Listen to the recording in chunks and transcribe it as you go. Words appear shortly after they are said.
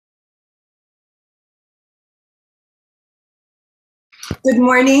Good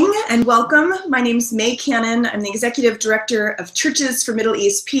morning and welcome. My name is May Cannon. I'm the Executive Director of Churches for Middle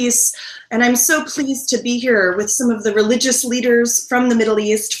East Peace, and I'm so pleased to be here with some of the religious leaders from the Middle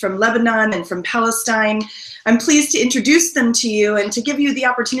East, from Lebanon and from Palestine. I'm pleased to introduce them to you and to give you the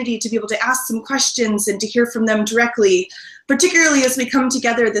opportunity to be able to ask some questions and to hear from them directly, particularly as we come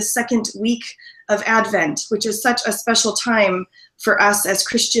together this second week of Advent, which is such a special time for us as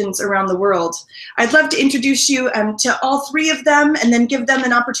Christians around the world. I'd love to introduce you to all three of them and then give them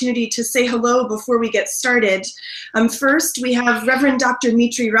an opportunity to say hello before we get started. First, we have Reverend Dr.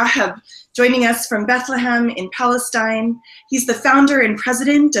 Mitri Raheb joining us from Bethlehem in Palestine. He's the founder and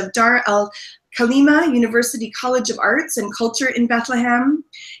president of Dar al-Kalima University College of Arts and Culture in Bethlehem.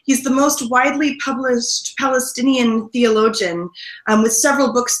 He's the most widely published Palestinian theologian with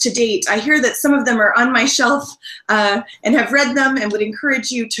several books to date. I hear that some of them are on my shelf and have read them and would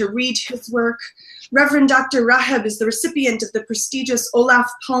encourage you to read his work. Reverend Dr. Raheb is the recipient of the prestigious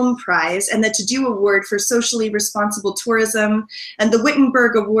Olaf Palm Prize and the To-Do Award for Socially Responsible Tourism and the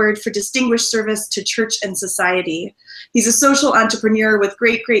Wittenberg Award for Distinguished Service to Church and Society. He's a social entrepreneur with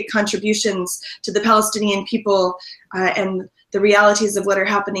great contributions to the Palestinian people and the realities of what are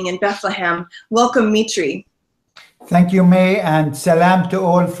happening in Bethlehem. Welcome, Mitri. Thank you, May, and salam to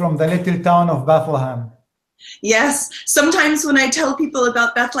all from the little town of Bethlehem. Yes, sometimes when I tell people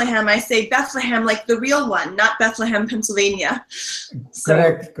about Bethlehem, I say Bethlehem like the real one, not Bethlehem, Pennsylvania.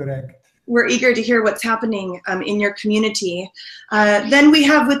 Correct. We're eager to hear what's happening in your community. Then we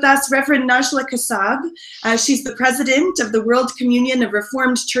have with us Reverend Najla Kassab. She's the president of the World Communion of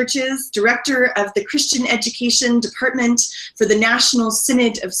Reformed Churches, director of the Christian Education Department for the National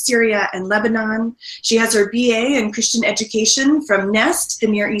Synod of Syria and Lebanon. She has her BA in Christian Education from NEST, the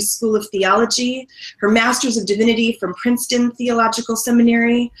Near East School of Theology, her Master's of Divinity from Princeton Theological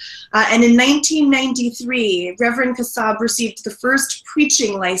Seminary. And in 1993, Reverend Kassab received the first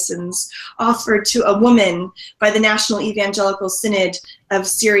preaching license offered to a woman by the National Evangelical Synod of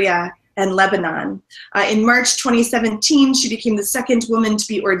Syria and Lebanon. In March 2017, she became the second woman to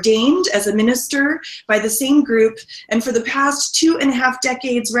be ordained as a minister by the same group, and for the past 2.5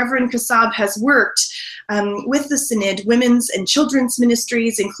 decades, Reverend Kassab has worked with the Synod, women's and children's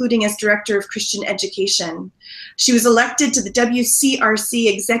ministries, including as Director of Christian Education. She was elected to the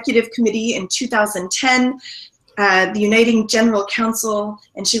WCRC Executive Committee in 2010, the Uniting General Council,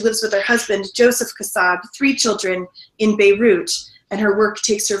 and she lives with her husband, Joseph Kassab, 3 children in Beirut, and her work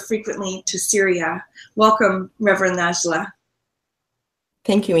takes her frequently to Syria. Welcome, Reverend Najla.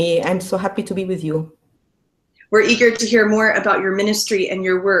 Thank you, Mie. I'm so happy to be with you. We're eager to hear more about your ministry and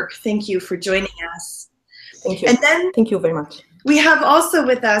your work. Thank you for joining us. Thank you. And then thank you very much. We have also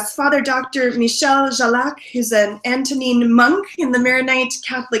with us Father Dr. Michel Jalakh, who's an Antonine monk in the Maronite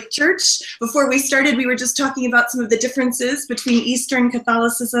Catholic Church. Before we started, we were just talking about some of the differences between Eastern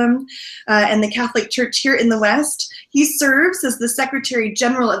Catholicism and the Catholic Church here in the West. He serves as the Secretary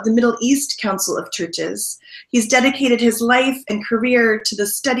General of the Middle East Council of Churches. He's dedicated his life and career to the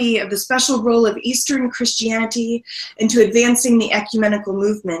study of the special role of Eastern Christianity and to advancing the ecumenical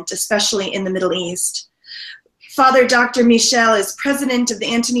movement, especially in the Middle East. Father Dr. Michel is president of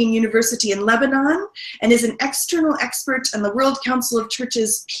the Antonine University in Lebanon and is an external expert on the World Council of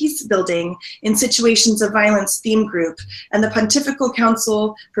Churches Peace Building in Situations of Violence theme group and the Pontifical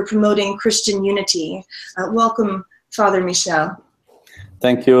Council for Promoting Christian Unity. Welcome, Father Michel.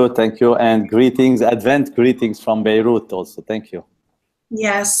 Thank you, and greetings, Advent greetings from Beirut also. Thank you.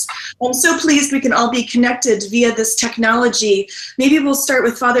 Yes, I'm so pleased we can all be connected via this technology. Maybe we'll start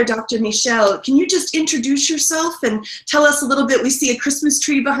with Father Dr. Michel. Can you just introduce yourself and tell us a little bit? We see a Christmas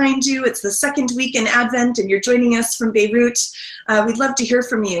tree behind you. It's the second week in Advent and you're joining us from Beirut. We'd love to hear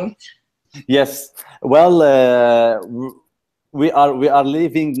from you. Yes, well, we are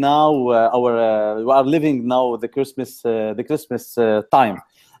living now the Christmas time.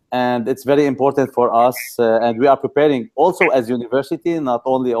 And it's very important for us, and we are preparing also as university, not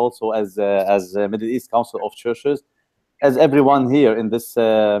only also as Middle East Council of Churches, as everyone here in these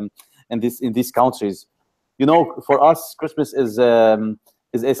countries. You know, for us, Christmas is a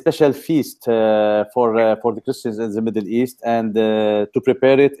special feast for the Christians in the Middle East, and to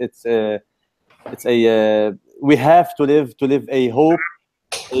prepare it, we have to live a hope,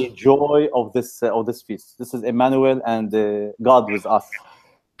 a joy of this feast. This is Emmanuel and God with us.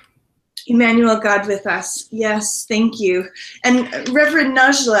 Emmanuel, God with us. Yes, thank you. And Reverend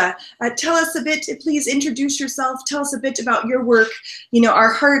Najla, tell us a bit, please introduce yourself. Tell us a bit about your work. You know,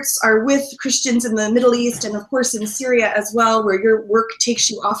 our hearts are with Christians in the Middle East and of course in Syria as well, where your work takes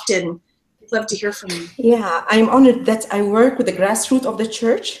you often. I'd love to hear from you. Yeah, I'm honored that I work with the grassroots of the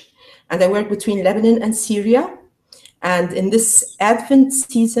church, and I work between Lebanon and Syria. And in this Advent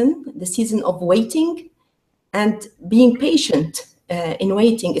season, the season of waiting and being patient in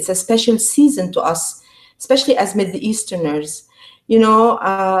waiting, it's a special season to us, especially as Middle Easterners. You know,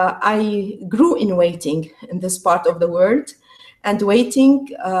 I grew in waiting in this part of the world, and waiting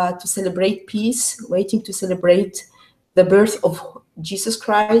to celebrate peace, waiting to celebrate the birth of Jesus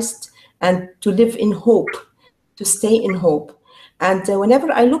Christ, and to live in hope, to stay in hope. And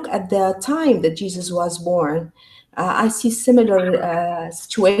whenever I look at the time that Jesus was born, I see similar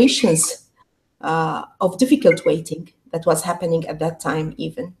situations of difficult waiting that was happening at that time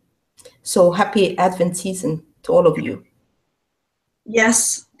even. So happy Advent season to all of you.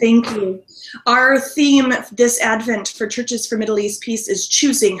 Yes, thank you. Our theme this Advent for Churches for Middle East Peace is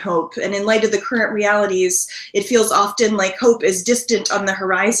choosing hope. And in light of the current realities, it feels often like hope is distant on the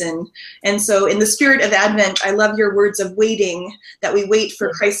horizon. And so in the spirit of Advent, I love your words of waiting, that we wait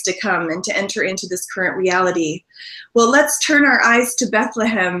for Christ to come and to enter into this current reality. Well, let's turn our eyes to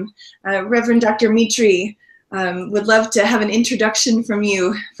Bethlehem. Reverend Dr. Mitri, would love to have an introduction from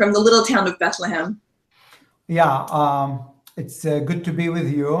you from the little town of Bethlehem. Yeah, it's good to be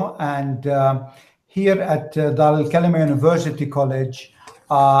with you. And here at the al-Kalima University College,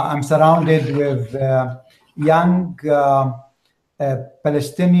 I'm surrounded with young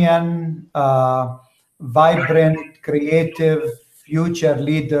Palestinian, vibrant, creative future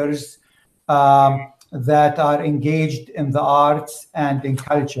leaders that are engaged in the arts and in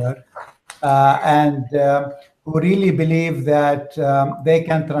culture, and who really believe that they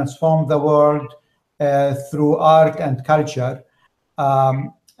can transform the world through art and culture. I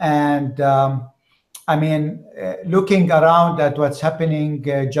mean, looking around at what's happening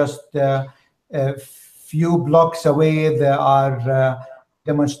just a few blocks away, there are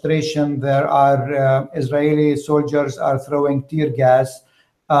demonstrations, there are Israeli soldiers are throwing tear gas,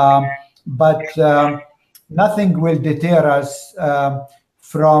 but nothing will deter us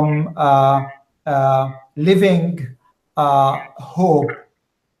from living hope.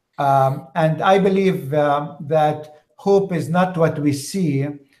 And I believe that hope is not what we see,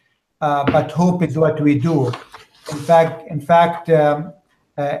 but hope is what we do. In fact,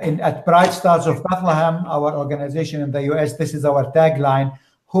 at Bright Stars of Bethlehem, our organization in the US, this is our tagline: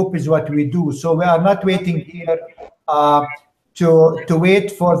 hope is what we do. So we are not waiting here to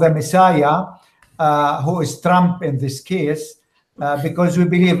wait for the Messiah, who is Trump in this case, because we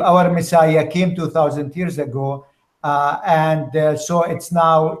believe our Messiah came 2,000 years ago. So it's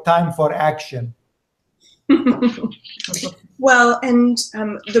now time for action. Well, and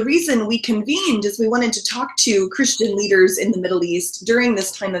the reason we convened is we wanted to talk to Christian leaders in the Middle East during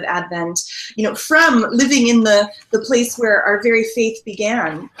this time of Advent, you know, from living in the place where our very faith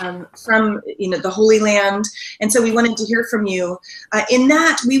began, from, you know, the Holy Land. And so we wanted to hear from you. In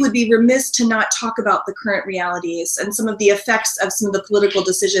that, we would be remiss to not talk about the current realities and some of the effects of some of the political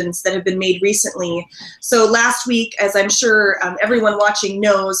decisions that have been made recently. So last week, as I'm sure everyone watching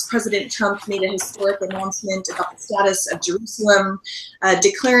knows, President Trump made a historic announcement about the status of Jerusalem,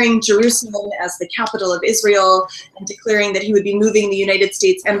 declaring Jerusalem as the capital of Israel and declaring that he would be moving the United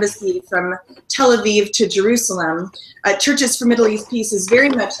States Embassy from Tel Aviv to Jerusalem. Churches for Middle East Peace is very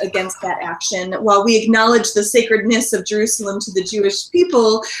much against that action. While we acknowledge the sacredness of Jerusalem to the Jewish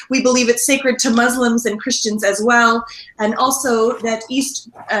people, we believe it's sacred to Muslims and Christians as well, and also that East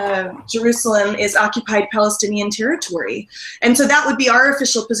Jerusalem is occupied Palestinian territory. And so that would be our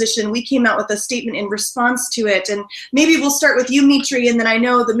official position. We came out with a statement in response to it, and maybe we'll start with you, Mitri, and then I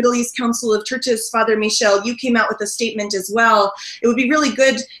know the Middle East Council of Churches, Father Michel, you came out with a statement as well. It would be really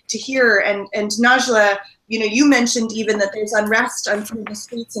good to hear, and Najla, you know, you mentioned even that there's unrest on some of the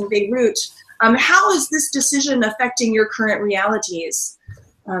streets in Beirut. How is this decision affecting your current realities?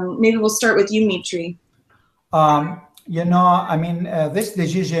 Maybe we'll start with you, Mitri. You know, I mean, this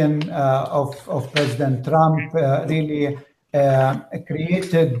decision of President Trump really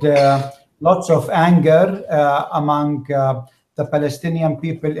created lots of anger among the Palestinian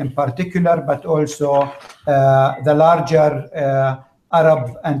people in particular, but also the larger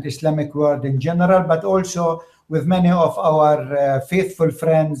Arab and Islamic world in general, but also with many of our faithful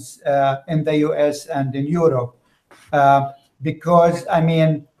friends in the US and in Europe. Because, I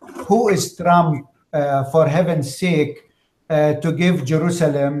mean, who is Trump, for heaven's sake, to give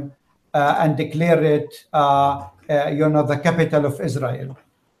Jerusalem and declare it, you know, the capital of Israel?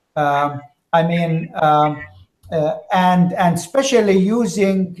 I mean, and especially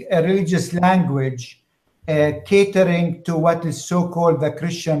using a religious language, catering to what is so-called the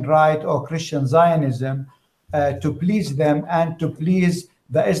Christian right or Christian Zionism, to please them and to please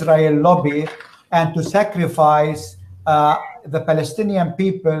the Israel lobby, and to sacrifice the Palestinian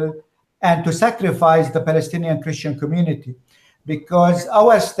people and to sacrifice the Palestinian Christian community. Because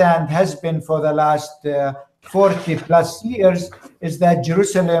our stand has been for the last 40 plus years is that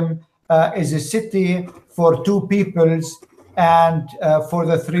Jerusalem is a city for two peoples and for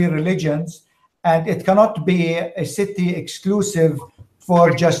the three religions, and it cannot be a city exclusive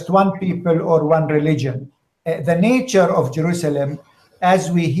for just one people or one religion. The nature of Jerusalem, as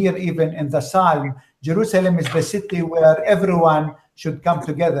we hear even in the Psalm, Jerusalem is the city where everyone should come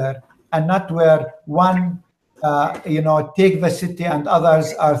together, and not where one take the city and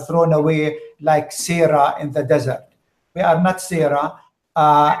others are thrown away like Sarah in the desert. We are not Sarah.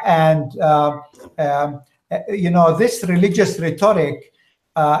 This religious rhetoric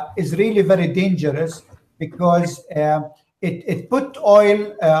is really very dangerous, because it put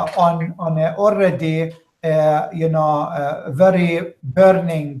oil on a already very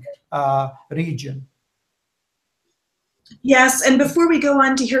burning region. Yes, and before we go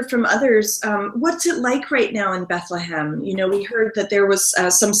on to hear from others, what's it like right now in Bethlehem? You know, we heard that there was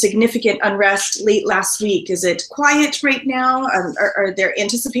some significant unrest late last week. Is it quiet right now? Are there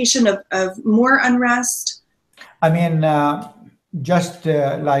anticipation of more unrest? I mean, just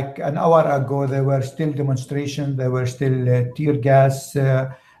like an hour ago, there were still demonstrations, there were still tear gas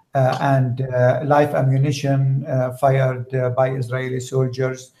and live ammunition fired by Israeli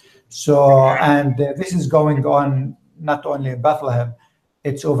soldiers. So, and this is going on not only in Bethlehem,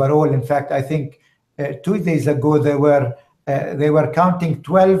 it's overall. In fact, I think 2 days ago they were counting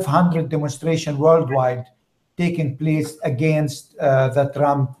 1,200 demonstrations worldwide taking place against the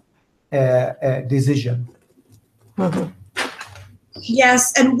Trump decision. Mm-hmm.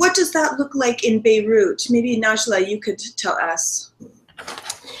 Yes, and what does that look like in Beirut? Maybe Najla, you could tell us.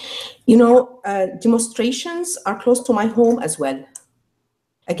 You know, demonstrations are close to my home as well,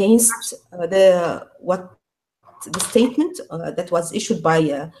 against the statement that was issued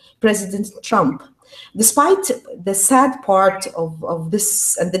by President Trump. Despite the sad part of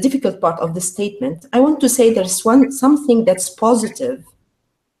this and the difficult part of the statement, I want to say there's something that's positive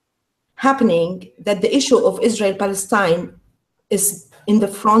happening, that the issue of Israel-Palestine is in the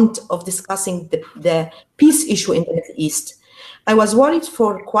front of discussing the peace issue in the Middle East. I was worried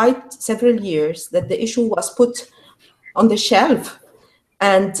for quite several years that the issue was put on the shelf,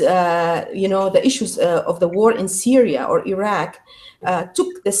 and the issues of the war in Syria or Iraq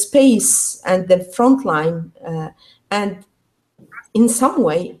took the space and the front line, and in some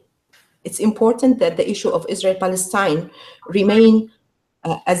way it's important that the issue of Israel-Palestine remain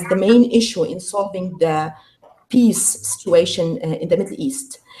as the main issue in solving the peace situation in the Middle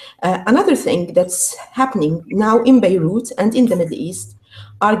East. Another thing that's happening now in Beirut and in the Middle East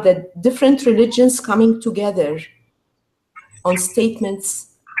are the different religions coming together on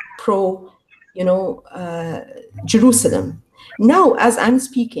statements pro, Jerusalem. Now, as I'm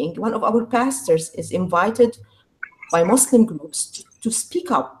speaking, one of our pastors is invited by Muslim groups to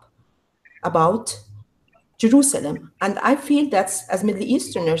speak up about Jerusalem. And I feel that as Middle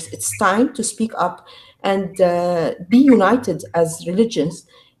Easterners, it's time to speak up and be united as religions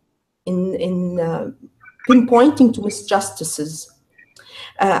in pinpointing to misjustices.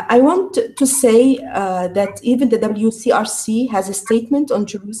 I want to say that even the WCRC has a statement on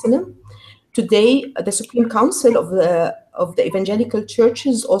Jerusalem. Today, the Supreme Council of the Evangelical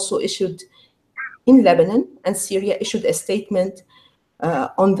Churches also issued in Lebanon, and Syria issued a statement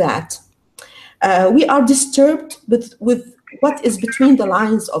on that. We are disturbed with what is between the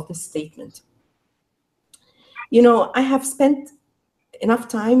lines of this statement. You know, I have spent enough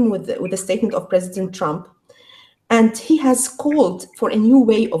time with the statement of President Trump, and he has called for a new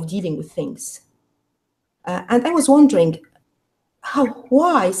way of dealing with things. And I was wondering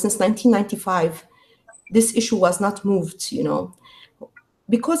why since 1995 this issue was not moved,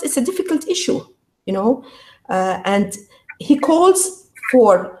 because it's a difficult issue, and he calls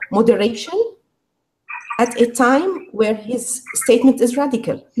for moderation at a time where his statement is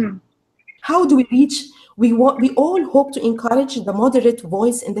radical. How do we reach? We all hope to encourage the moderate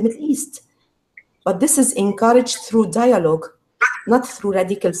voice in the Middle East, but this is encouraged through dialogue, not through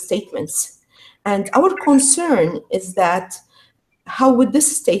radical statements. And our concern is that how would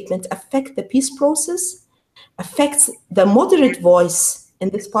this statement affect the peace process, affects the moderate voice in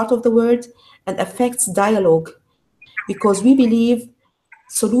this part of the world, and affects dialogue, because we believe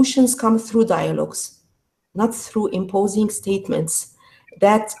solutions come through dialogues, not through imposing statements.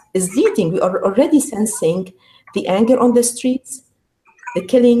 That is leading, we are already sensing the anger on the streets, the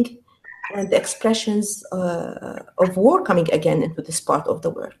killing, and the expressions of war coming again into this part of the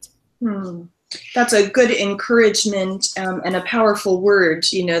world. That's a good encouragement and a powerful word,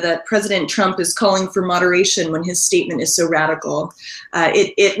 you know, that President Trump is calling for moderation when his statement is so radical.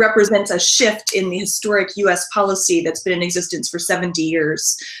 It represents a shift in the historic US policy that's been in existence for 70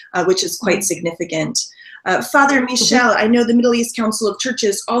 years, which is quite significant. Father Michel, I know the Middle East Council of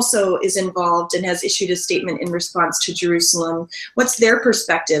Churches also is involved and has issued a statement in response to Jerusalem. What's their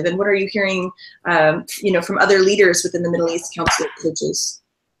perspective, and what are you hearing you know, from other leaders within the Middle East Council of Churches?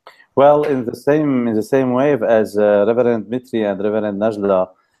 Well, in the same wave as Reverend Mitri and Reverend Najla,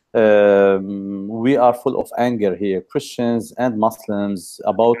 we are full of anger here, Christians and Muslims,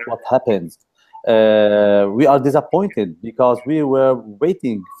 about what happened. We are disappointed because we were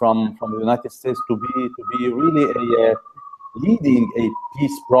waiting from the United States to be really leading a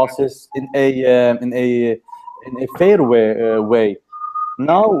peace process in a fair way.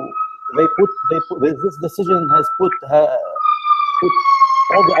 Now this decision has put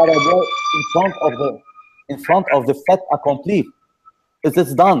all the Arab world in front of the fait accompli.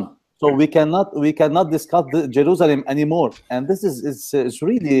 It's done. So we cannot discuss Jerusalem anymore, and this is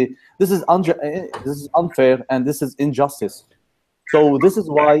really unfair, and this is injustice. So this is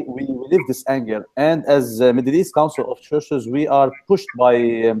why we live this anger, and as Middle East Council of Churches, we are pushed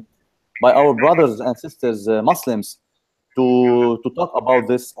by our brothers and sisters Muslims to talk about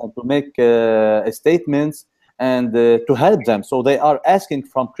this and to make statements and to help them. So they are asking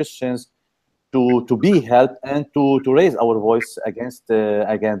from Christians to be helped and to raise our voice against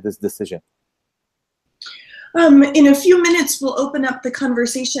this decision. In a few minutes, we'll open up the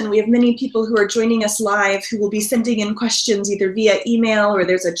conversation. We have many people who are joining us live who will be sending in questions either via email, or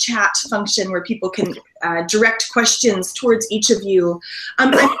there's a chat function where people can direct questions towards each of you.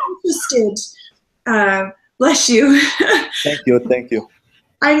 I'm interested, bless you. Thank you.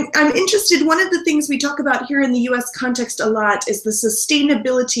 I'm interested, one of the things we talk about here in the US context a lot is the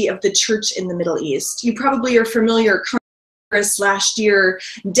sustainability of the church in the Middle East. You probably are familiar, Congress last year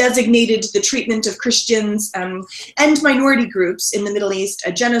designated the treatment of Christians and minority groups in the Middle East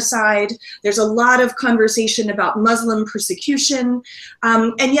a genocide. There's a lot of conversation about Muslim persecution.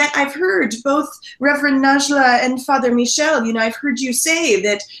 And yet I've heard both Reverend Najla and Father Michel, you know, I've heard you say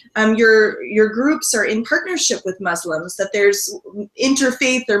that your groups are in partnership with Muslims, that there's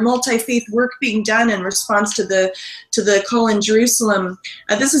interfaith or multi-faith work being done in response to the call in Jerusalem.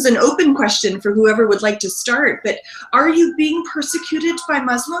 This is an open question for whoever would like to start, but are you being persecuted by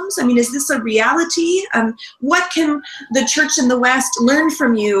Muslims? I mean, is this a reality? What can the church in the West learn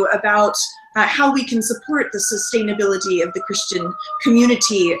from you about how we can support the sustainability of the Christian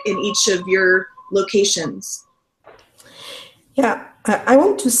community in each of your locations? Yeah, I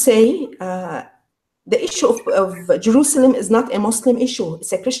want to say the issue of Jerusalem is not a Muslim issue,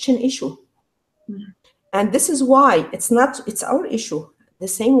 it's a Christian issue. Mm-hmm. And this is why it's our issue, the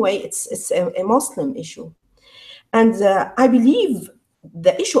same way it's a Muslim issue. And I believe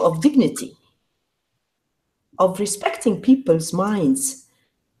the issue of dignity, of respecting people's minds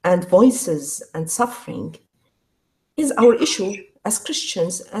and voices and suffering is our issue as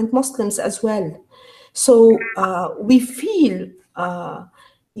Christians and Muslims as well. So we feel,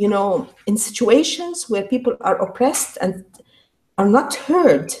 you know, in situations where people are oppressed and are not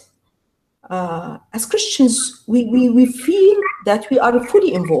heard, as Christians, we feel that we are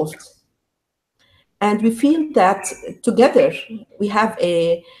fully involved. And we feel that together we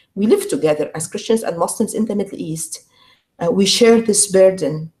live together as Christians and Muslims in the Middle East. We share this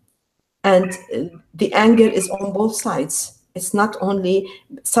burden, and the anger is on both sides. It's not only,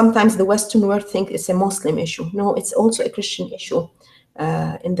 sometimes the Western world think it's a Muslim issue. No, it's also a Christian issue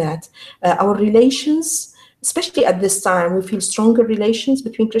in that. Our relations, especially at this time, we feel stronger relations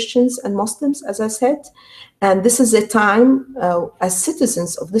between Christians and Muslims, as I said. And this is a time, as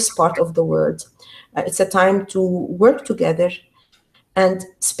citizens of this part of the world, it's a time to work together, and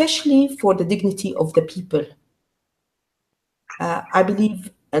especially for the dignity of the people. I believe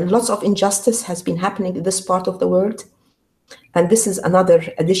lots of injustice has been happening in this part of the world, and this is another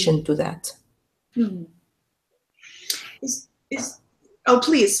addition to that. Hmm. Oh,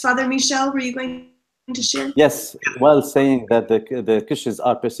 please, Father Michel, were you going to share? Yes, well, saying that the Christians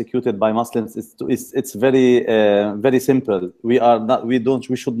are persecuted by Muslims, it's very simple. We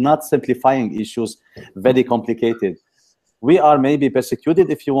should not simplifying issues very complicated. We are maybe persecuted,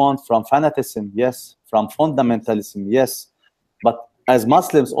 if you want, from fanaticism, yes, from fundamentalism, yes, but as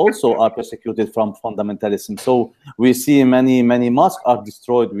Muslims also are persecuted from fundamentalism. So we see many mosques are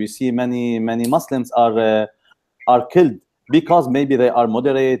destroyed. We see many Muslims are killed, because maybe they are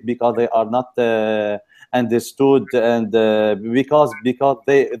moderate, because they are not understood, and because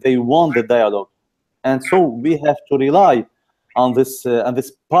they want the dialogue. And so we have to rely on this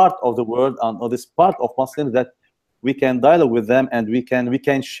part of the world, on this part of Muslims, that we can dialogue with them, and we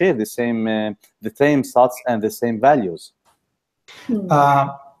can share the same thoughts and the same values.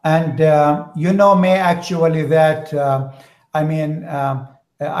 And you know, May, actually, that I mean,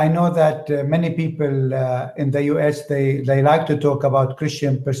 I know that many people in the US, they like to talk about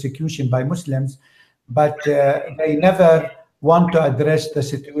Christian persecution by Muslims, but they never want to address the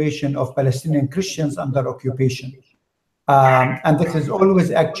situation of Palestinian Christians under occupation. And this is always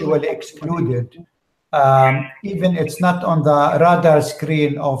actually excluded. Even it's not on the radar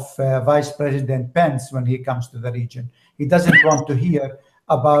screen of Vice President Pence when he comes to the region. He doesn't want to hear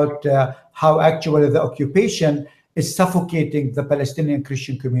about how actually the occupation is suffocating the Palestinian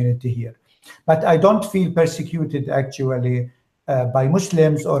Christian community here. But I don't feel persecuted actually by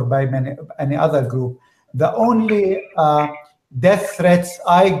Muslims or by any other group. The only death threats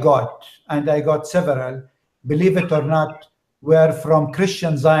I got, and I got several, believe it or not, were from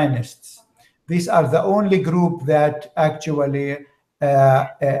Christian Zionists. These are the only group that actually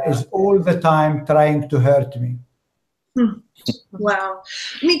is all the time trying to hurt me. Wow.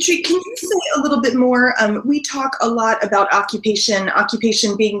 Mitri, can you say a little bit more? We talk a lot about occupation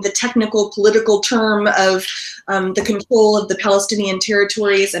being the technical political term of the control of the Palestinian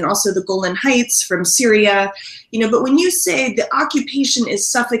territories and also the Golan Heights from Syria. You know, but when you say the occupation is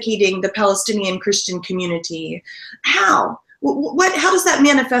suffocating the Palestinian Christian community, how? How does that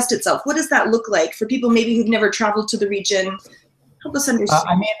manifest itself? What does that look like for people maybe who've never traveled to the region? Help us understand.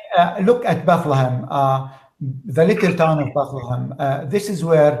 I mean, look at Bethlehem. The little town of Bethlehem. This is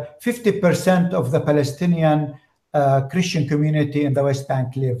where 50% of the Palestinian Christian community in the West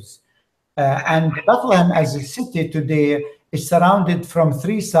Bank lives. And Bethlehem as a city today is surrounded from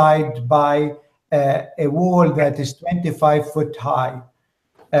three sides by a wall that is 25 foot high.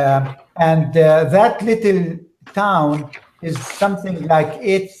 And that little town is something like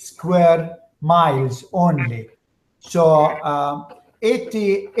 8 square miles only. So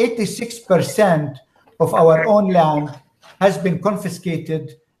 86% of our own land has been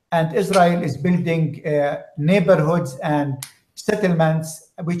confiscated, and Israel is building neighborhoods and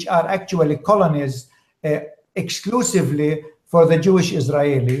settlements which are actually colonies exclusively for the Jewish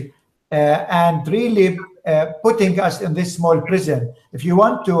Israeli, and really putting us in this small prison. If you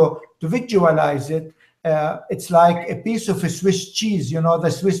want to visualize it, it's like a piece of a Swiss cheese, you know, the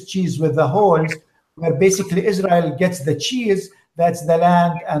Swiss cheese with the holes, where basically Israel gets the cheese, that's the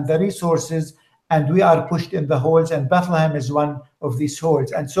land and the resources, and we are pushed in the holes, and Bethlehem is one of these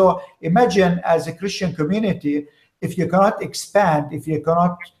holes. And so imagine, as a Christian community, if you cannot expand, if you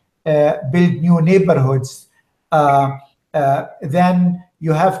cannot build new neighborhoods, then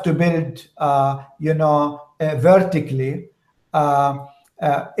you have to build, vertically.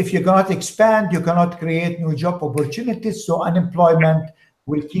 If you cannot expand, you cannot create new job opportunities, so unemployment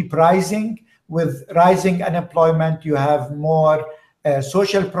will keep rising. With rising unemployment, you have more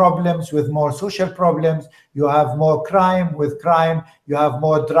social problems. With more social problems, you have more crime. With crime, you have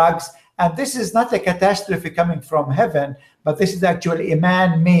more drugs. And this is not a catastrophe coming from heaven, but this is actually a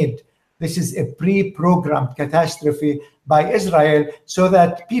man-made. This is a pre-programmed catastrophe by Israel, so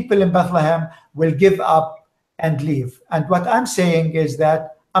that people in Bethlehem will give up and leave. And what I'm saying is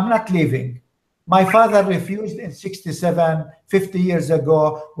that I'm not leaving. My father refused in 67, 50 years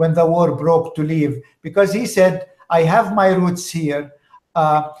ago, when the war broke, to leave, because he said, I have my roots here.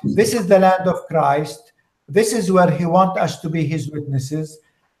 This is the land of Christ. This is where he wants us to be his witnesses.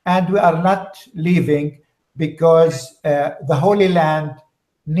 And we are not leaving, because the Holy Land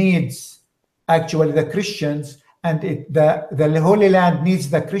needs actually the Christians, and the Holy Land needs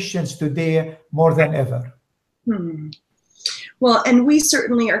the Christians today more than ever. Well, and we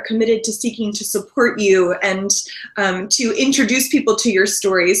certainly are committed to seeking to support you and to introduce people to your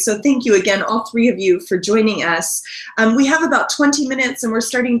stories. So thank you again, all three of you, for joining us. We have about 20 minutes, and we're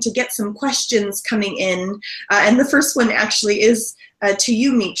starting to get some questions coming in. And the first one actually is to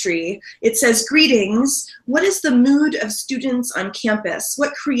you, Mitri. It says, greetings. What is the mood of students on campus?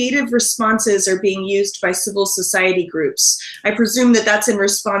 What creative responses are being used by civil society groups? I presume that that's in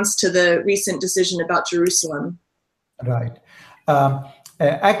response to the recent decision about Jerusalem. Right.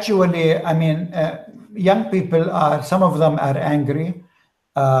 Actually, I mean, young people some of them are angry.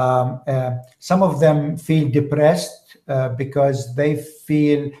 Some of them feel depressed because they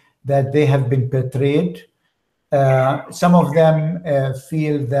feel that they have been betrayed. Some of them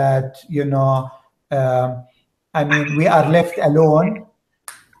feel that, I mean, we are left alone.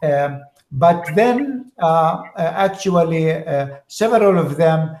 But then actually several of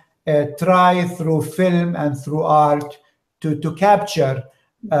them try through film and through art to capture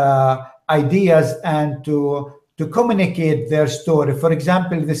ideas and to to communicate their story. For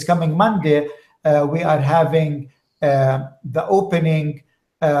example, this coming Monday, we are having the opening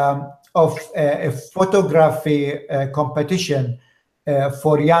of a photography competition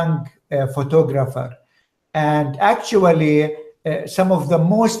for young photographer. And actually, some of the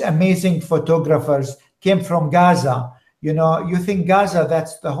most amazing photographers came from Gaza. You know, you think Gaza,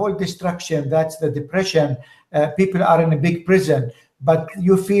 that's the whole destruction, that's the depression. People are in a big prison, but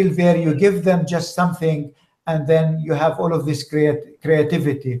you feel there, you give them just something, and then you have all of this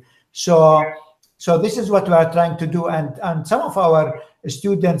creativity. So this is what we are trying to do. And some of our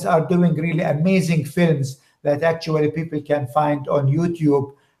students are doing really amazing films that actually people can find on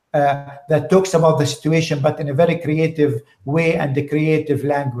YouTube that talks about the situation, but in a very creative way and the creative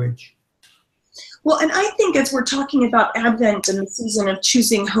language. Well, and I think as we're talking about Advent and the season of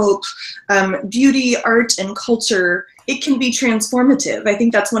choosing hope, beauty, art, and culture, it can be transformative. I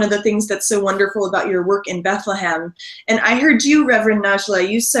think that's one of the things that's so wonderful about your work in Bethlehem. And I heard you, Reverend Najla,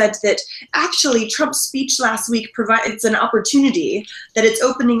 you said that actually Trump's speech last week provides an opportunity, that it's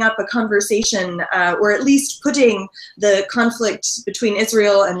opening up a conversation, or at least putting the conflict between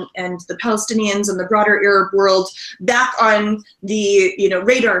Israel and the Palestinians and the broader Arab world back on the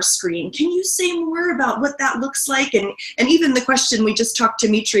radar screen. Can you say more about what that looks like? And even the question we just talked to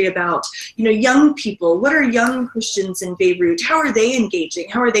Mitri about, young people, what are young Christians in Beirut? How are they engaging?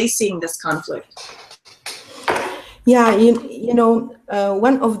 How are they seeing this conflict? Yeah,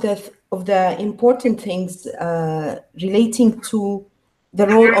 one of the important things relating to the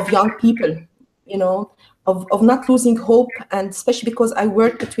role of young people, of not losing hope, and especially because I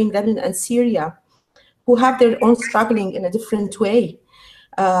work between Lebanon and Syria, who have their own struggling in a different way.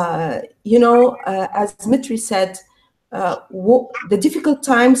 As Mitri said, the difficult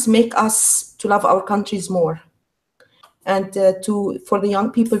times make us to love our countries more, and for the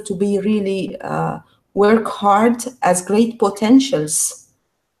young people to be really work hard as great potentials,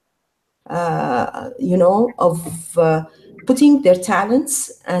 of putting their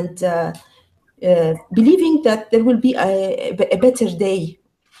talents and believing that there will be a better day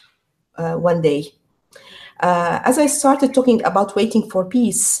one day. As I started talking about waiting for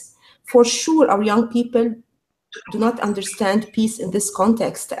peace, for sure our young people do not understand peace in this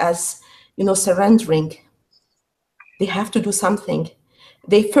context as, surrendering. They have to do something.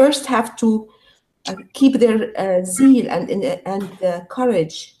 They first have to keep their zeal and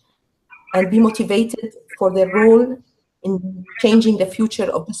courage, and be motivated for their role in changing the future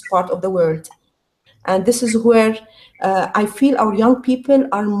of this part of the world. And this is where I feel our young people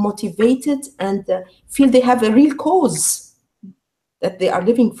are motivated and feel they have a real cause that they are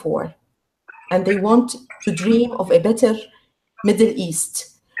living for. And they want to dream of a better Middle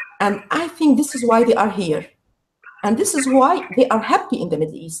East. And I think this is why they are here. And this is why they are happy in the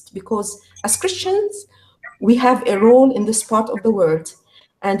Middle East, because as Christians, we have a role in this part of the world.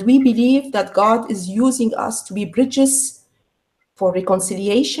 And we believe that God is using us to be bridges for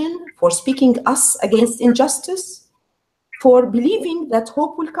reconciliation, for speaking us against injustice, for believing that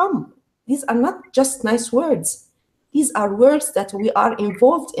hope will come. These are not just nice words. These are words that we are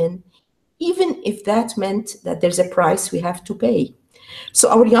involved in, even if that meant that there's a price we have to pay. So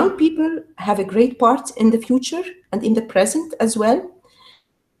our young people have a great part in the future and in the present as well.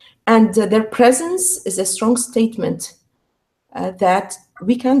 And their presence is a strong statement that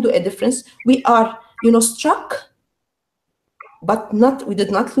we can do a difference. We are, struck, but we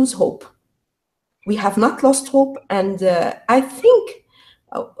did not lose hope. We have not lost hope. And I think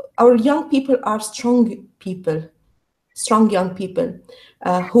our young people are strong young people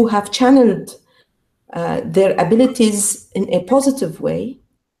who have channeled their abilities in a positive way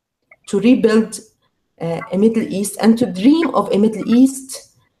to rebuild a Middle East and to dream of a Middle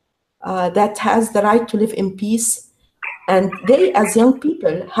East that has the right to live in peace. And they, as young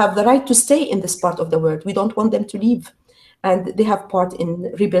people, have the right to stay in this part of the world. We don't want them to leave. And they have part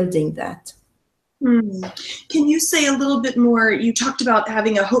in rebuilding that. Can you say a little bit more? You talked about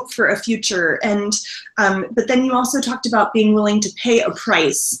having a hope for a future, and but then you also talked about being willing to pay a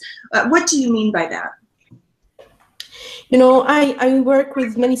price. What do you mean by that? I work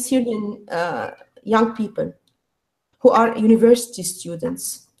with many Syrian young people who are university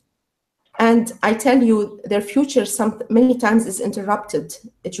students. And I tell you, their future many times is interrupted,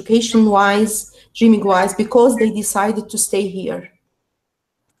 education-wise, dreaming-wise, because they decided to stay here.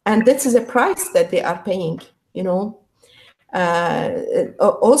 And this is a price that they are paying,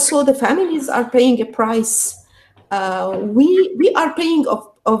 Also, the families are paying a price. We are paying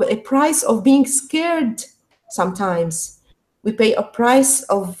of a price of being scared sometimes. We pay a price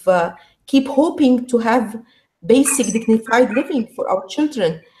of keep hoping to have basic dignified living for our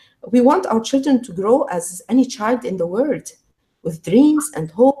children. We want our children to grow as any child in the world, with dreams and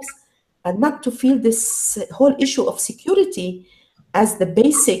hopes, and not to feel this whole issue of security as the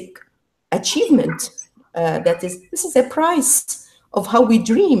basic achievement. This is a price of how we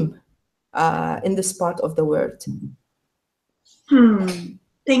dream in this part of the world.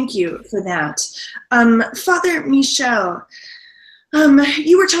 Thank you for that. Father Michel,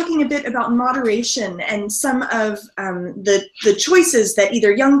 you were talking a bit about moderation and some of the choices that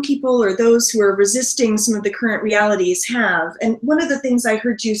either young people or those who are resisting some of the current realities have. And one of the things I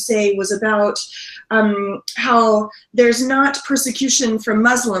heard you say was about how there's not persecution from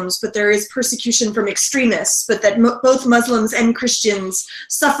Muslims, but there is persecution from extremists, but that both Muslims and Christians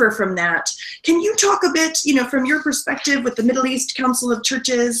suffer from that. Can you talk a bit, from your perspective with the Middle East Council of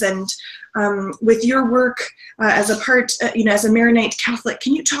Churches and with your work as a part, as a Maronite Catholic,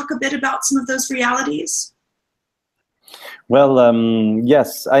 can you talk a bit about some of those realities? Well,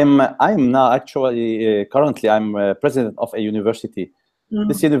 yes, I'm now actually currently I'm president of a university.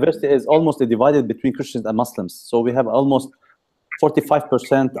 This university is almost divided between Christians and Muslims. So we have almost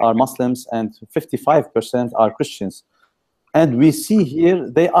 45% are Muslims and 55% are Christians. And we see here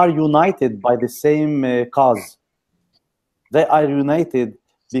they are united by the same cause. They are united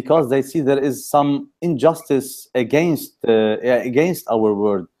because they see there is some injustice against our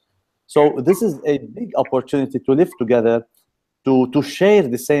world. So this is a big opportunity to live together, to share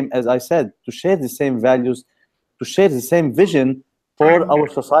the same, as I said, to share the same values, to share the same vision for our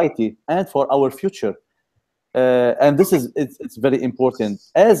society and for our future. And this is it's very important.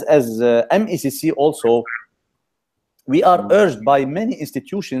 As MECC also, we are urged by many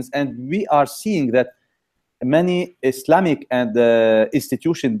institutions, and we are seeing that many Islamic and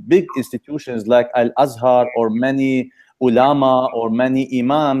big institutions like Al-Azhar or many ulama or many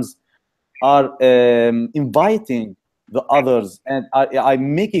imams are inviting the others and are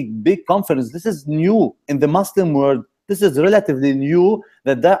making big conferences. This is new in the Muslim world. This is relatively new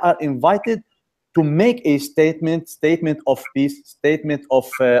that they are invited to make a statement of peace, statement of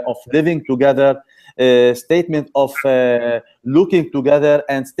living together, statement of looking together,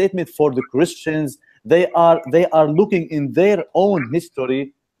 and statement for the Christians. They are looking in their own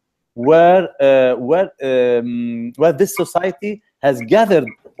history where this society has gathered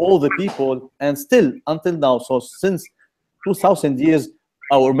all the people, and still until now, so since 2,000 years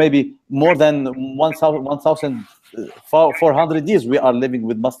or maybe more than 1,400 years, we are living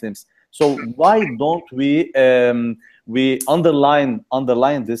with Muslims. So why don't we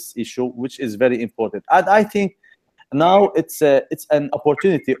underline this issue, which is very important? And I think now it's an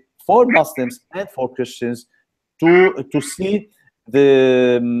opportunity for Muslims and for Christians to see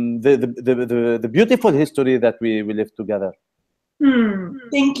the beautiful history that we live together.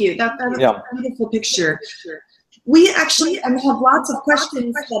 Thank you. That's a beautiful picture. We actually have lots of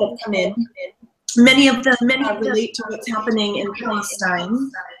questions that have come in. Many of them relate to what's happening in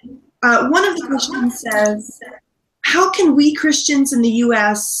Palestine. One of the questions says, how can we Christians in the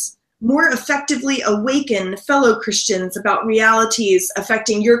U.S. more effectively awaken fellow Christians about realities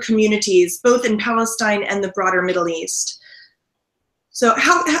affecting your communities, both in Palestine and the broader Middle East? So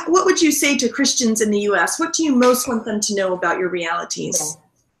what would you say to Christians in the U.S.? What do you most want them to know about your realities?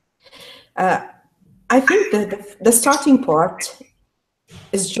 I think the starting part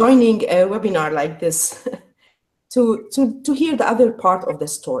is joining a webinar like this to hear the other part of the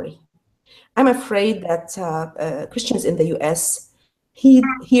story. I'm afraid that Christians in the U.S.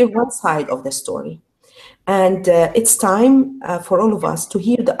 hear one side of the story. And it's time for all of us to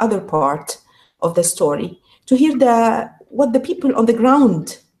hear the other part of the story, to hear what the people on the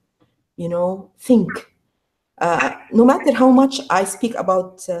ground, think. No matter how much I speak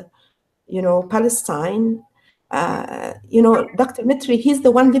about, Palestine, Dr. Mitri, he's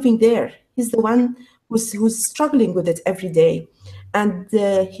the one living there. He's the one who's struggling with it every day. And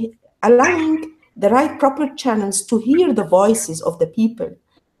allowing the right proper channels to hear the voices of the people.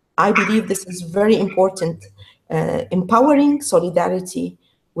 I believe this is very important, empowering solidarity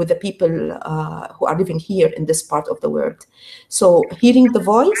with the people who are living here in this part of the world. So hearing the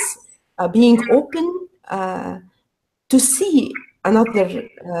voice, being open to see another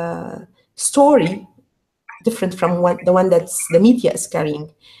story different from the one that the media is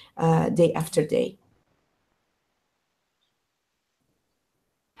carrying day after day.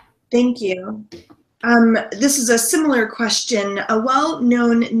 Thank you. This is a similar question. A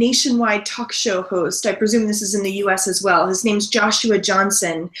well-known nationwide talk show host, I presume this is in the US as well, his name's Joshua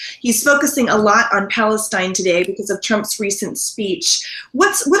Johnson. He's focusing a lot on Palestine today because of Trump's recent speech.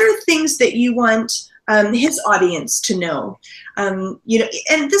 What are things that you want his audience to know? You know,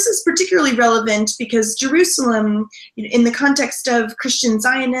 and this is particularly relevant because Jerusalem, you know, in the context of Christian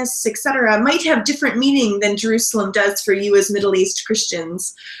Zionists, etc., might have different meaning than Jerusalem does for you as Middle East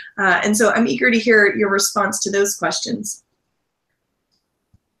Christians. And so I'm eager to hear your response to those questions.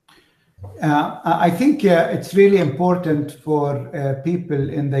 I think it's really important for people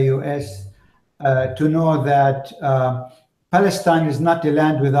in the US to know that Palestine is not a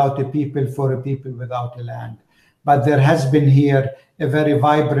land without a people for a people without a land. But there has been here a very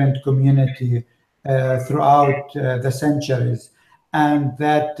vibrant community throughout the centuries. And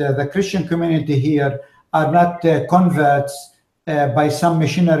that the Christian community here are not converts by some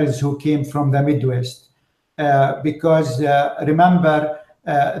missionaries who came from the Midwest. Because remember,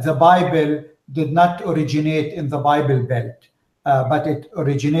 the Bible did not originate in the Bible Belt, but it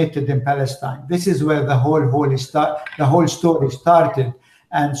originated in Palestine. This is where the whole story started.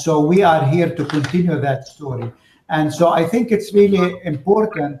 And so we are here to continue that story. And so I think it's really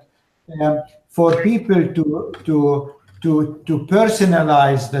important for people to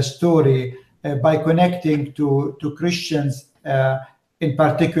personalize the story by connecting to Christians in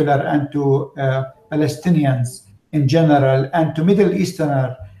particular, and to Palestinians in general, and to Middle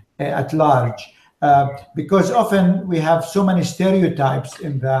Easterners at large, because often we have so many stereotypes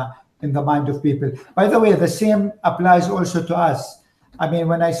in the mind of people. By the way, the same applies also to us. I mean,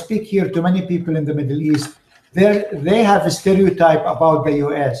 when I speak here to many people in the Middle East, they have a stereotype about the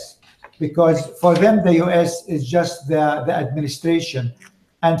US, because for them the US is just the administration,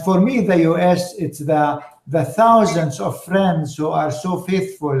 and for me the US, it's the thousands of friends who are so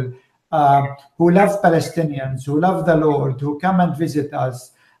faithful, who love Palestinians, who love the Lord, who come and visit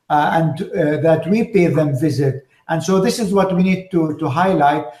us, and that we pay them visit. And so this is what we need to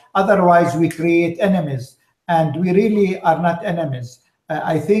highlight. Otherwise, we create enemies, and we really are not enemies.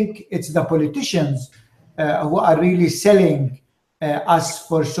 I think it's the politicians who are really selling us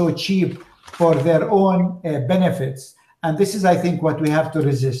for so cheap for their own benefits. And this is, I think, what we have to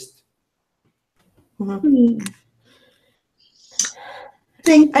resist. Mm-hmm.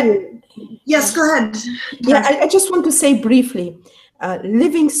 Thank you. Yes, go ahead. Yeah, I just want to say briefly,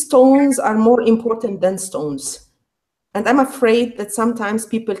 living stones are more important than stones. And I'm afraid that sometimes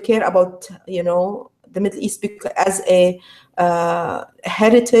people care about, you know, the Middle East as a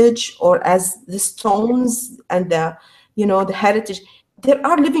heritage, or as the stones and the, you know, the heritage. There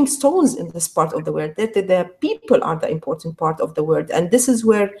are living stones in this part of the world. The people are the important part of the world. And this is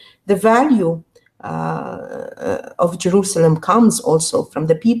where the value of Jerusalem comes also from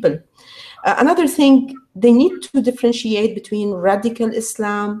the people. Another thing, they need to differentiate between radical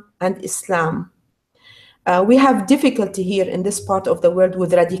Islam and Islam. We have difficulty here in this part of the world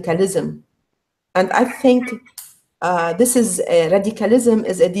with radicalism. And I think this is radicalism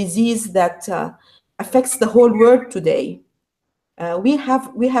is a disease that affects the whole world today. We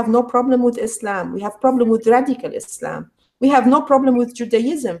have no problem with Islam. We have problem with radical Islam. We have no problem with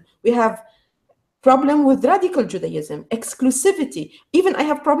Judaism. We have problem with radical Judaism, exclusivity. Even I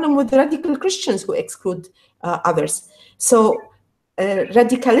have problem with radical Christians who exclude others. So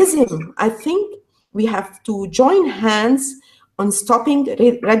radicalism, I think we have to join hands on stopping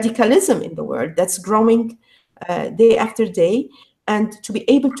radicalism in the world that's growing day after day, and to be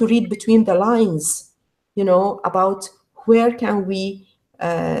able to read between the lines, you know, about where can we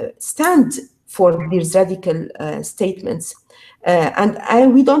stand for these radical statements.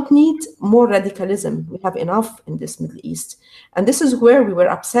 And we don't need more radicalism. We have enough in this Middle East. And this is where we were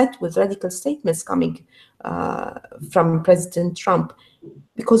upset with radical statements coming from President Trump,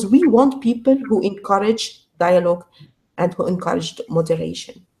 because we want people who encourage dialogue and who encourage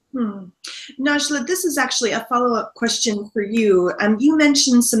moderation. Najla, this is actually a follow-up question for you. You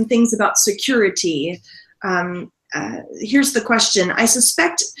mentioned some things about security. Here's the question. I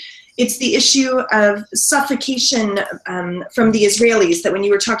suspect it's the issue of suffocation from the Israelis, that when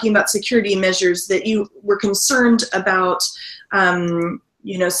you were talking about security measures, that you were concerned about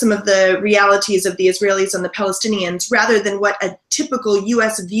you know, some of the realities of the Israelis and the Palestinians, rather than what a typical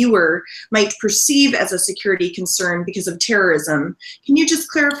US viewer might perceive as a security concern because of terrorism. Can you just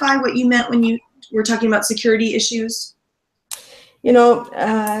clarify what you meant when you were talking about security issues? You know,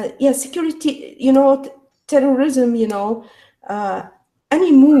 yeah, security, you know, terrorism, you know,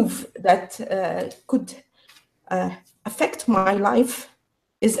 any move that could affect my life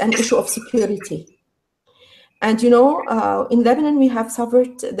is an issue of security. And, you know, in Lebanon, we have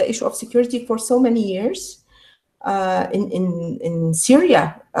suffered the issue of security for so many years. In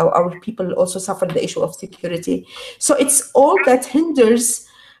Syria, our people also suffered the issue of security. So it's all that hinders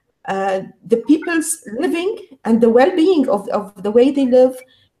the people's living and the well-being of the way they live,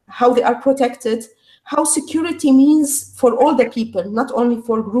 how they are protected. how security means for all the people, not only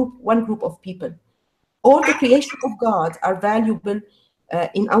for one group of people. All the creation of God are valuable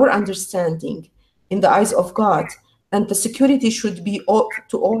in our understanding, in the eyes of God, and the security should be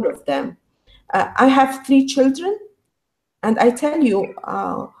to all of them. I have 3 children, and I tell you,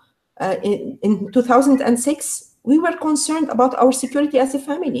 in 2006, we were concerned about our security as a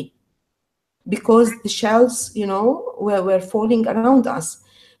family because the shells, were falling around us.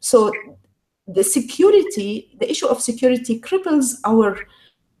 So the issue of security cripples our,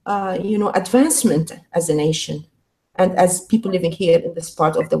 advancement as a nation and as people living here in this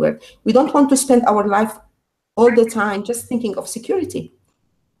part of the world. We don't want to spend our life all the time just thinking of security.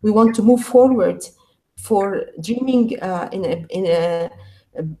 We want to move forward for dreaming in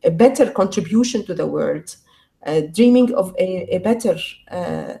a better contribution to the world, dreaming of a better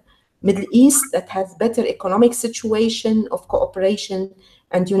Middle East that has better economic situation of cooperation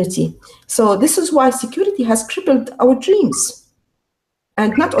and unity. So this is why security has crippled our dreams,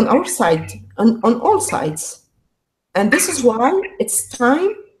 and not on our side, on all sides. And this is why it's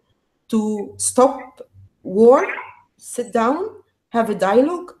time to stop war, sit down, have a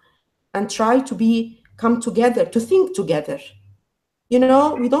dialogue, and try to come together, to think together. We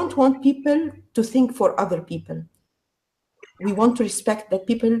don't want people to think for other people. We want to respect that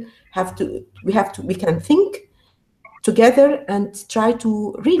people we can think together and try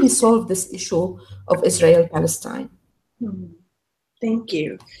to really solve this issue of Israel-Palestine. Thank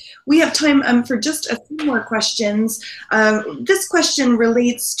you. We have time for just a few more questions. This question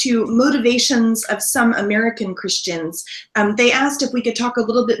relates to motivations of some American Christians. They asked if we could talk a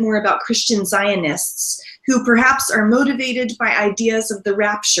little bit more about Christian Zionists who perhaps are motivated by ideas of the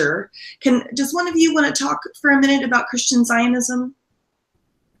rapture. Does one of you want to talk for a minute about Christian Zionism?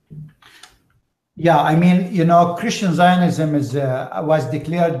 Yeah, I mean, Christian Zionism was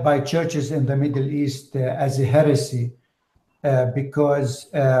declared by churches in the Middle East as a heresy. Because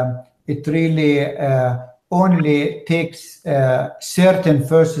it really only takes certain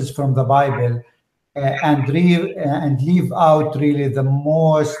verses from the Bible and leave out really the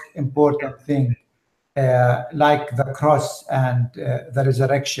most important thing, like the cross and the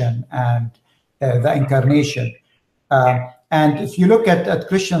resurrection and the incarnation. And if you look at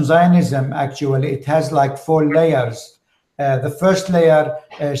Christian Zionism, actually, it has like 4 layers. The first layer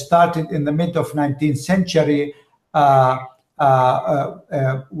started in the mid of 19th century,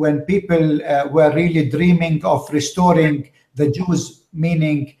 when people were really dreaming of restoring the Jews,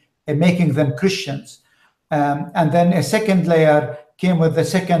 meaning making them Christians. And then a second layer came with the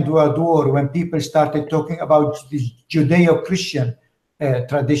Second World War, when people started talking about the Judeo-Christian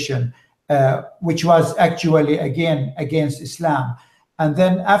tradition, which was actually, again, against Islam. And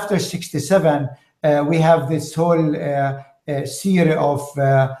then after 67, we have this whole series of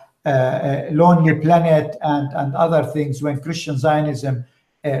Lonely Planet and other things, when Christian Zionism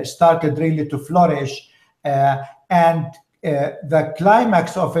started really to flourish. And the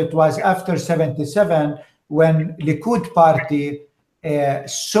climax of it was after 77, when Likud party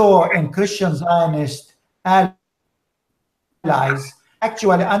saw in Christian Zionist allies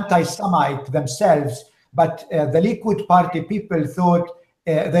actually anti-Semite themselves, but the Likud party people thought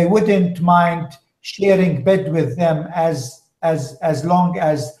they wouldn't mind sharing bed with them as long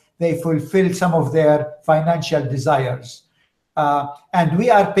as they fulfill some of their financial desires. And we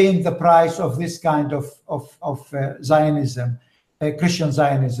are paying the price of this kind of Zionism, Christian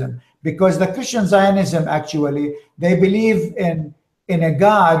Zionism, because the Christian Zionism, actually, they believe in a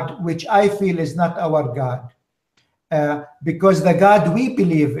God which I feel is not our God. Because the God we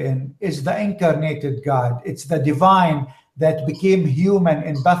believe in is the incarnated God. It's the divine that became human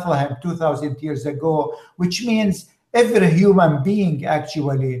in Bethlehem 2,000 years ago, which means every human being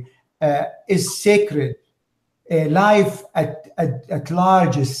actually is sacred. Life at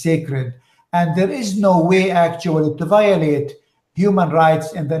large is sacred. And there is no way actually to violate human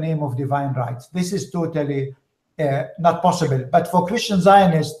rights in the name of divine rights. This is totally not possible. But for Christian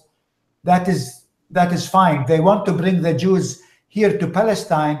Zionists, that is fine. They want to bring the Jews here to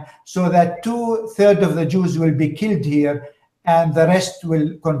Palestine so that 2/3 of the Jews will be killed here and the rest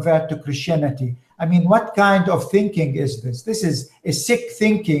will convert to Christianity. I mean, what kind of thinking is this? This is a sick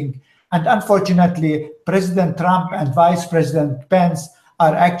thinking. And unfortunately, President Trump and Vice President Pence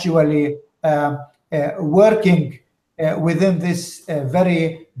are actually working within this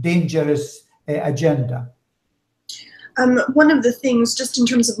very dangerous agenda. One of the things, just in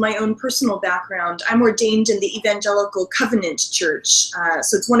terms of my own personal background, I'm ordained in the Evangelical Covenant Church.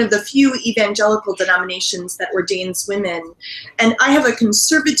 So it's one of the few evangelical denominations that ordains women. And I have a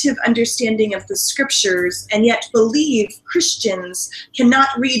conservative understanding of the scriptures, and yet believe Christians cannot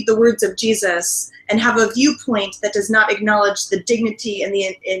read the words of Jesus and have a viewpoint that does not acknowledge the dignity and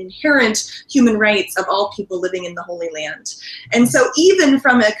the inherent human rights of all people living in the Holy Land. And so even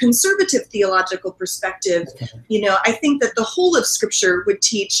from a conservative theological perspective, you know, I think that the whole of Scripture would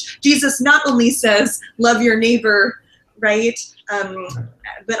teach, Jesus not only says, love your neighbor, right,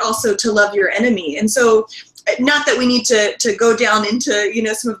 but also to love your enemy. And so, not that we need to go down into, you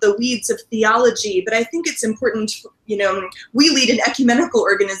know, some of the weeds of theology, but I think it's important, you know, we lead an ecumenical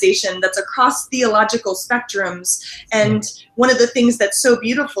organization that's across theological spectrums. And one of the things that's so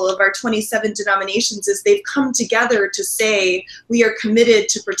beautiful of our 27 denominations is they've come together to say we are committed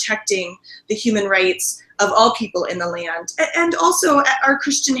to protecting the human rights of all people in the land, and also our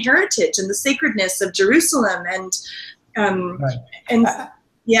Christian heritage and the sacredness of Jerusalem. And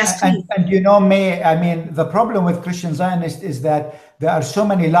yes, and you know, I mean, the problem with Christian Zionists is that there are so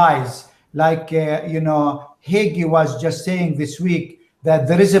many lies. Like, you know, Hagee was just saying this week that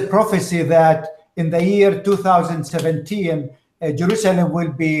there is a prophecy that in the year 2017, Jerusalem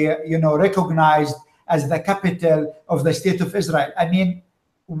will be, you know, recognized as the capital of the state of Israel. I mean,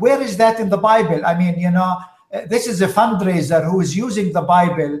 where is that in the Bible? I mean, you know, this is a fundraiser who is using the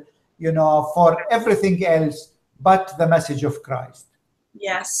Bible, you know, for everything else but the message of Christ.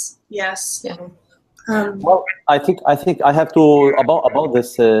 Yes, yes. Yeah. Well, I think I have to about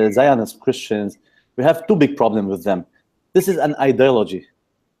this Zionist Christians. We have two big problems with them. This is an ideology.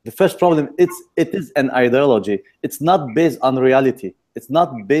 The first problem, it is an ideology. It's not based on reality. It's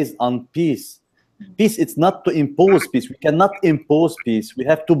not based on peace. Peace, it's not to impose peace. We cannot impose peace. We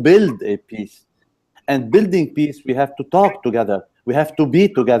have to build a peace. And building peace, we have to talk together. We have to be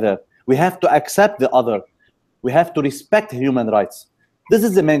together. We have to accept the other. We have to respect human rights. This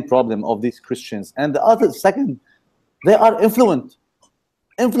is the main problem of these Christians. And the other, second, they are influenced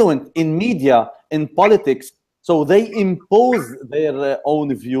in media, in politics. So they impose their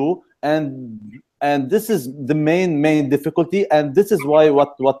own view, and this is the main difficulty. And this is why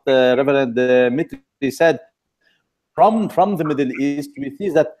what Reverend Mitri said, from the Middle East, we see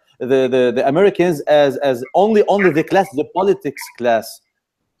that the Americans as only the class, the politics class.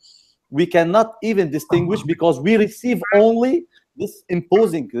 We cannot even distinguish because we receive only this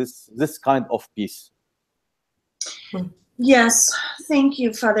imposing this kind of peace. Yes, thank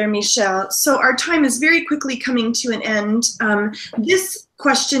you, Father Michel. So our time is very quickly coming to an end. This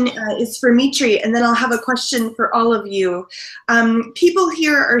question is for Mitri, and then I'll have a question for all of you. People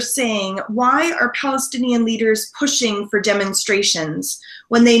here are saying, why are Palestinian leaders pushing for demonstrations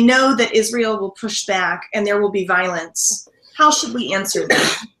when they know that Israel will push back and there will be violence? How should we answer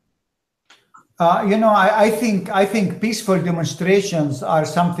that? You know, I think peaceful demonstrations are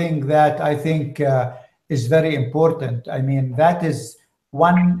something that I think is very important. I mean, that is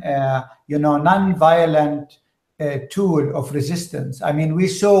one, you know, non-violent tool of resistance. I mean, we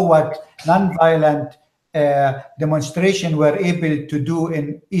saw what non-violent demonstration were able to do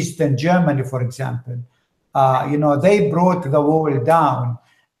in Eastern Germany, for example. You know, they brought the wall down.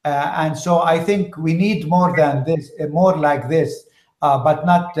 And so I think we need more than this, more like this. But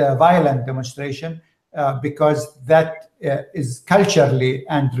not violent demonstration, because that is culturally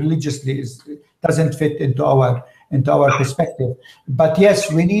and religiously doesn't fit into our perspective. But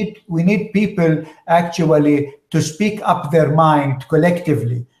yes, we need people actually to speak up their mind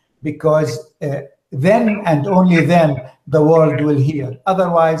collectively, because then and only then the world will hear.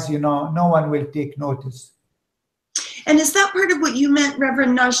 Otherwise, you know, no one will take notice. And is that part of what you meant,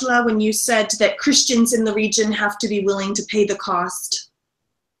 Reverend Najla, when you said that Christians in the region have to be willing to pay the cost?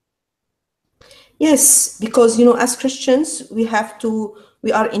 Yes, because, you know, as Christians, we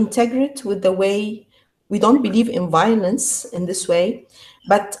are integrate with the way, we don't believe in violence in this way,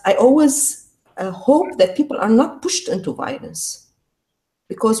 but I always hope that people are not pushed into violence.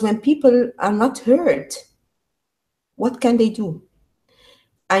 Because when people are not heard, what can they do?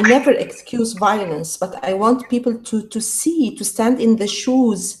 I never excuse violence, but I want people to stand in the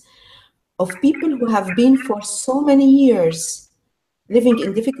shoes of people who have been for so many years living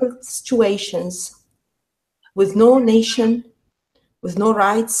in difficult situations with no nation, with no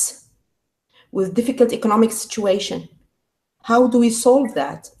rights, with difficult economic situation. How do we solve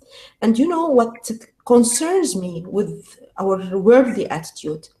that? And you know what concerns me with our worldly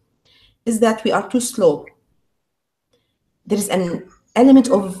attitude is that we are too slow. There is an element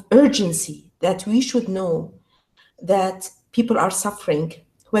of urgency that we should know that people are suffering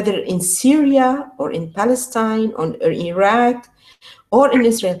whether in Syria or in Palestine or in Iraq or in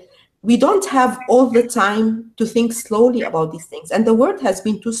Israel. We don't have all the time to think slowly about these things. And the world has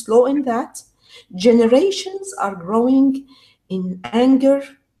been too slow in that. Generations are growing in anger,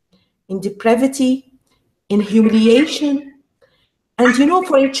 in depravity, in humiliation. And you know,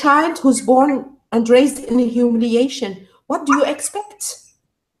 for a child who's born and raised in humiliation, what do you expect?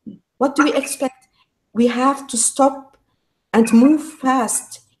 What do we expect? We have to stop and move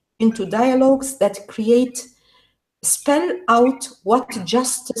fast into dialogues that spell out what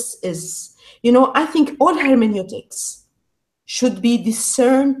justice is. You know, I think all hermeneutics should be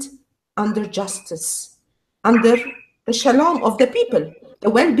discerned under justice, under the shalom of the people, the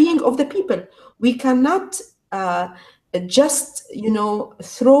well-being of the people. We cannot just, you know,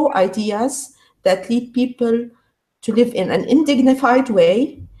 throw ideas that lead people to live in an undignified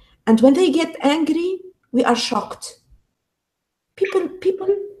way. And when they get angry, we are shocked. People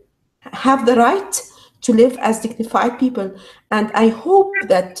have the right to live as dignified people. And I hope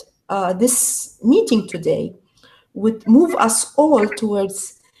that this meeting today would move us all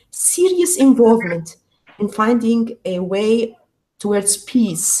towards serious involvement in finding a way towards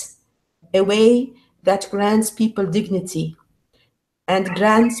peace, a way that grants people dignity and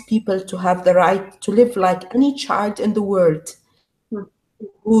grants people to have the right to live like any child in the world,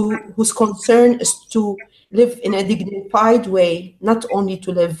 whose concern is to live in a dignified way, not only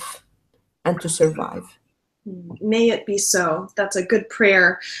to live and to survive. May it be so. That's a good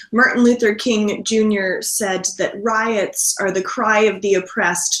prayer. Martin Luther King Jr. said that riots are the cry of the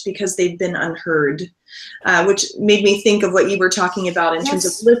oppressed because they've been unheard, which made me think of what you were talking about in terms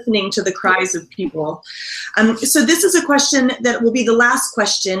of listening to the cries of people. So this is a question that will be the last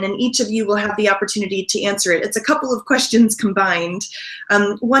question, and each of you will have the opportunity to answer it. It's a couple of questions combined.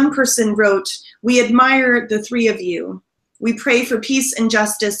 One person wrote, "We admire the three of you. We pray for peace and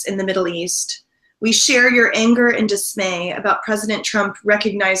justice in the Middle East. We share your anger and dismay about President Trump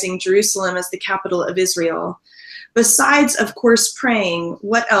recognizing Jerusalem as the capital of Israel. Besides, of course, praying,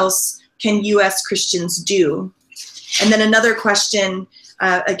 what else can U.S. Christians do?" And then another question,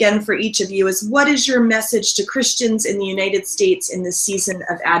 again for each of you, is what is your message to Christians in the United States in this season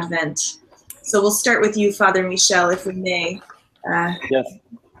of Advent? So we'll start with you, Father Michel, if we may. Yes.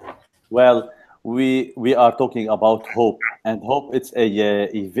 Well, we are talking about hope, and hope it's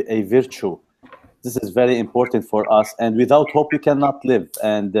a virtue. This is very important for us, and without hope we cannot live.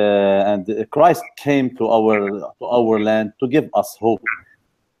 And Christ came to our land to give us hope.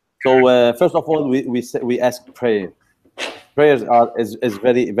 So first of all, we ask prayer. Prayers is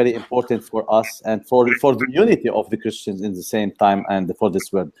very, very important for us and for the unity of the Christians in the same time and for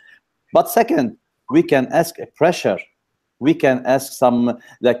this world. But second, we can ask a pressure. We can ask some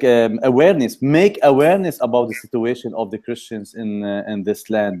awareness, make awareness about the situation of the Christians in this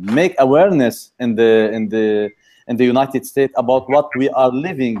land. Make awareness in the United States about what we are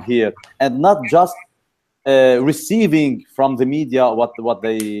living here, and not just receiving from the media what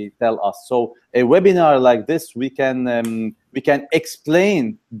they tell us. So a webinar like this, we can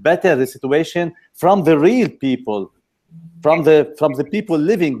explain better the situation from the real people, from the people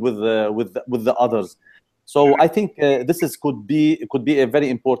living with the others. So I think this could be a very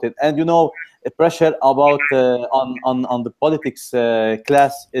important, and you know, a pressure about on the politics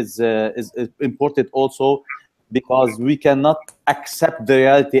class is important also, because we cannot accept the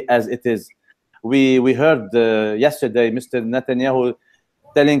reality as it is. We heard yesterday Mr. Netanyahu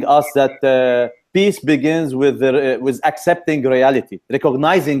telling us that peace begins with accepting reality,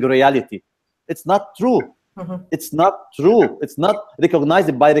 recognizing reality. It's not true. It's not true. It's not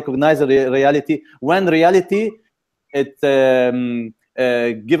recognized by recognizing reality. When reality, it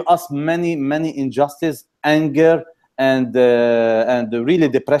give us many injustice, anger, and really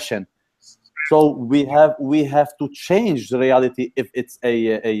depression. So we have to change the reality if it's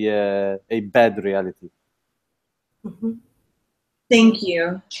a bad reality. Thank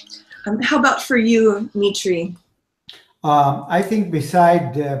you. How about for you, Mitri? I think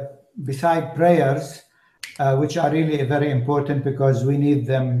beside prayers, which are really very important because we need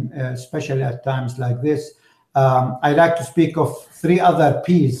them, especially at times like this. I like to speak of three other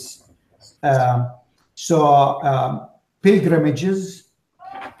P's. Pilgrimages.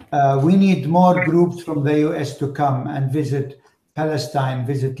 We need more groups from the US to come and visit Palestine,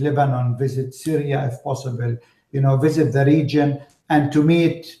 visit Lebanon, visit Syria if possible, you know, visit the region and to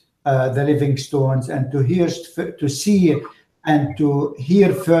meet the living stones and to see and to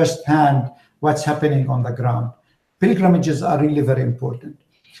hear firsthand what's happening on the ground. Pilgrimages are really very important.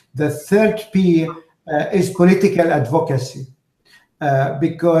 The third P is political advocacy,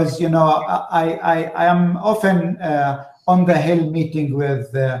 because you know I am often on the Hill meeting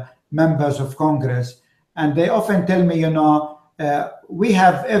with members of Congress, and they often tell me, we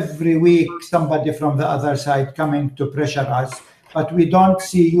have every week somebody from the other side coming to pressure us, but we don't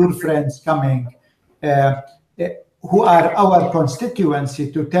see your friends coming who are our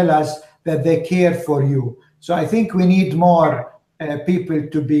constituency to tell us that they care for you. So I think we need more people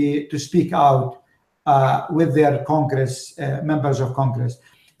to speak out with their Congress, members of Congress.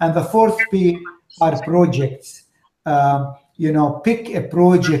 And the fourth P are projects. Pick a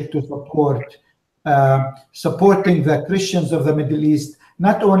project to support, supporting the Christians of the Middle East,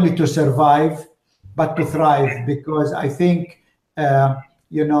 not only to survive, but to thrive. Because I think,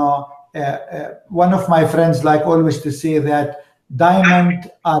 one of my friends like always to say that diamonds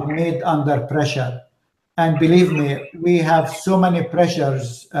are made under pressure. And believe me, we have so many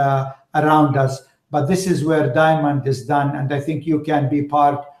pressures around us, but this is where diamond is done. And I think you can be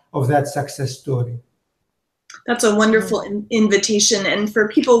part of that success story. That's a wonderful invitation. And for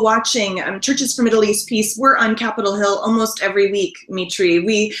people watching, Churches for Middle East Peace, we're on Capitol Hill almost every week, Mitri.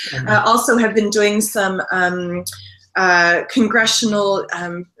 We also have been doing some congressional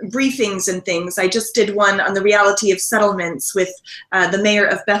briefings and things. I just did one on the reality of settlements with the mayor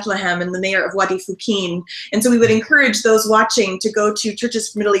of Bethlehem and the mayor of Wadi Fukin. And so we would encourage those watching to go to Churches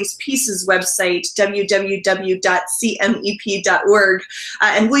for Middle East Peace's website, www.cmep.org.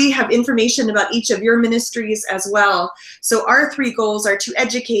 And we have information about each of your ministries as well. So our three goals are to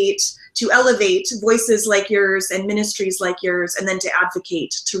educate, to elevate voices like yours and ministries like yours, and then to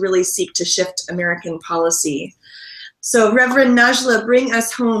advocate, to really seek to shift American policy. So Reverend Najla, bring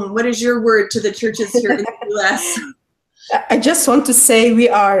us home. What is your word to the churches here in the U.S.? I just want to say we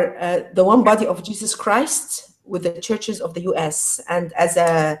are the one body of Jesus Christ with the churches of the U.S. And as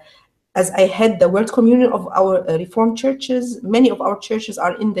I head the World Communion of our Reformed churches, many of our churches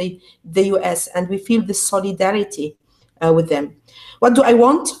are in the U.S. and we feel this solidarity with them. What do I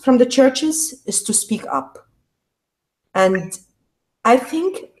want from the churches is to speak up. And I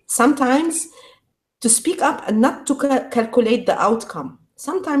think sometimes to speak up and not to calculate the outcome.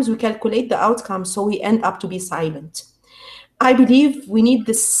 Sometimes we calculate the outcome, so we end up to be silent. I believe we need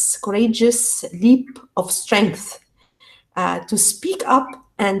this courageous leap of strength to speak up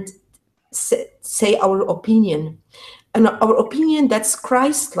and say our opinion. And our opinion that's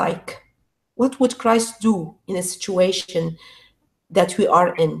Christ-like. What would Christ do in a situation that we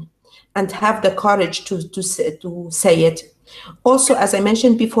are in? And have the courage to say it. Also, as I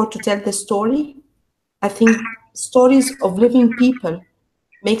mentioned before, to tell the story. I think stories of living people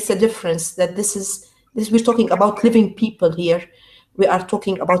makes a difference. That we're talking about living people here. We are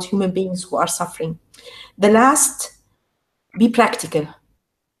talking about human beings who are suffering. The last, be practical.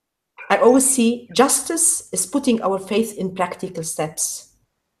 I always see justice is putting our faith in practical steps.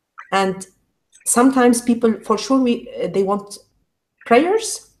 And sometimes people, for sure, they want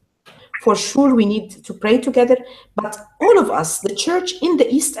prayers. For sure, we need to pray together. But all of us, the church in the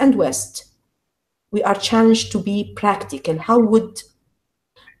East and West, we are challenged to be practical. How would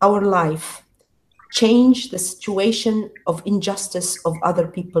our life change the situation of injustice of other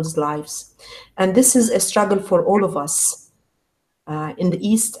people's lives? And this is a struggle for all of us in the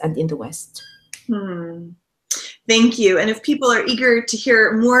East and in the West. Thank you. And if people are eager to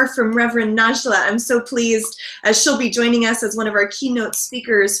hear more from Reverend Najla, I'm so pleased as she'll be joining us as one of our keynote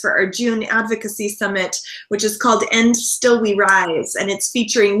speakers for our June Advocacy Summit, which is called End Still We Rise, and it's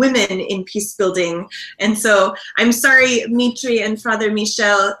featuring women in peace building. And so I'm sorry, Mitri and Father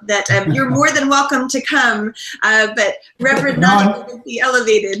Michel, that you're more than welcome to come, but Reverend Najla will be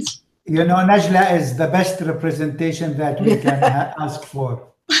elevated. Najla is the best representation that we can ask for.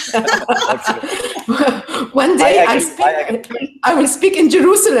 One day I will speak in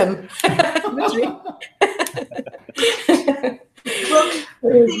Jerusalem. Well,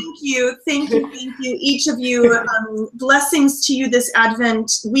 thank you, each of you. Blessings to you this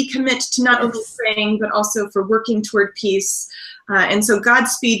Advent. We commit to not only praying, but also for working toward peace. And so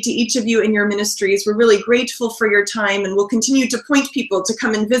Godspeed to each of you in your ministries. We're really grateful for your time, and we'll continue to point people to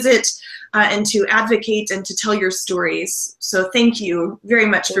come and visit and to advocate and to tell your stories. So thank you very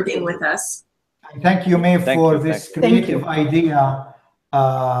much for being with us. Thank you, May, for this creative idea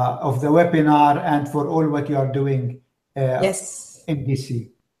of the webinar and for all what you are doing in DC.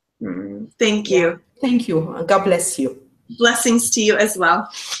 Thank you. Thank you. God bless you. Blessings to you as well.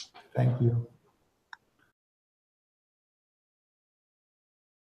 Thank you.